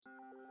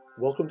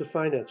Welcome to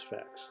Finance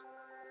Facts.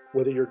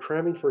 Whether you're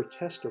cramming for a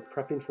test or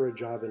prepping for a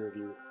job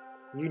interview,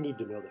 you need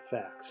to know the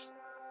facts.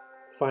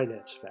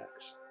 Finance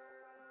Facts.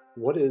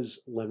 What is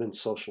lemon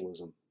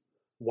socialism?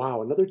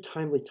 Wow, another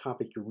timely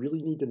topic you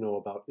really need to know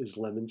about is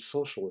lemon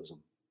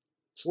socialism.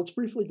 So let's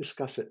briefly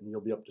discuss it and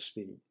you'll be up to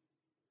speed.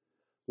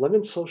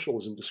 Lemon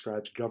socialism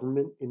describes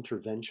government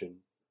intervention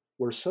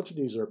where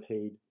subsidies are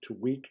paid to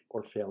weak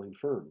or failing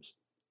firms.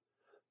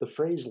 The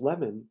phrase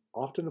lemon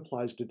often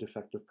applies to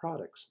defective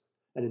products,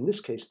 and in this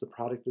case, the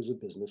product is a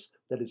business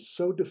that is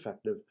so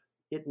defective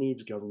it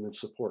needs government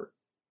support.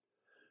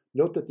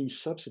 Note that these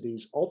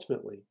subsidies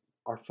ultimately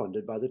are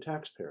funded by the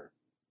taxpayer.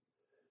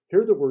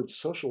 Here, the word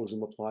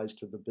socialism applies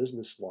to the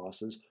business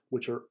losses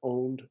which are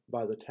owned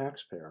by the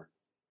taxpayer.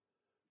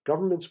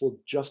 Governments will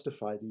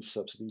justify these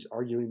subsidies,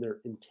 arguing their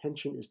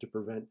intention is to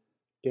prevent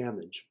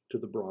damage to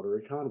the broader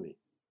economy.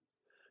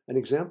 An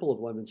example of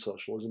lemon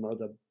socialism are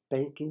the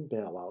banking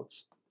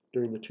bailouts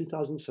during the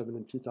 2007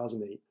 and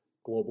 2008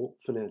 global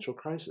financial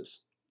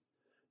crisis.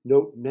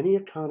 Note, many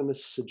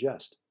economists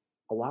suggest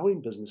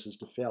allowing businesses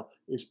to fail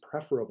is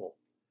preferable,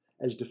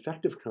 as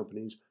defective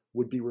companies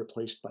would be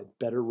replaced by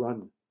better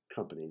run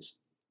companies.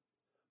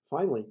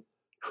 Finally,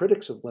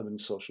 critics of lemon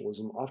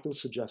socialism often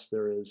suggest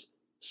there is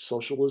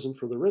socialism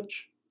for the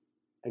rich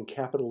and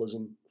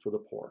capitalism for the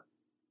poor.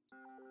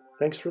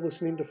 Thanks for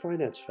listening to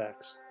Finance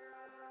Facts.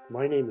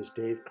 My name is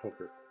Dave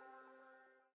Coker.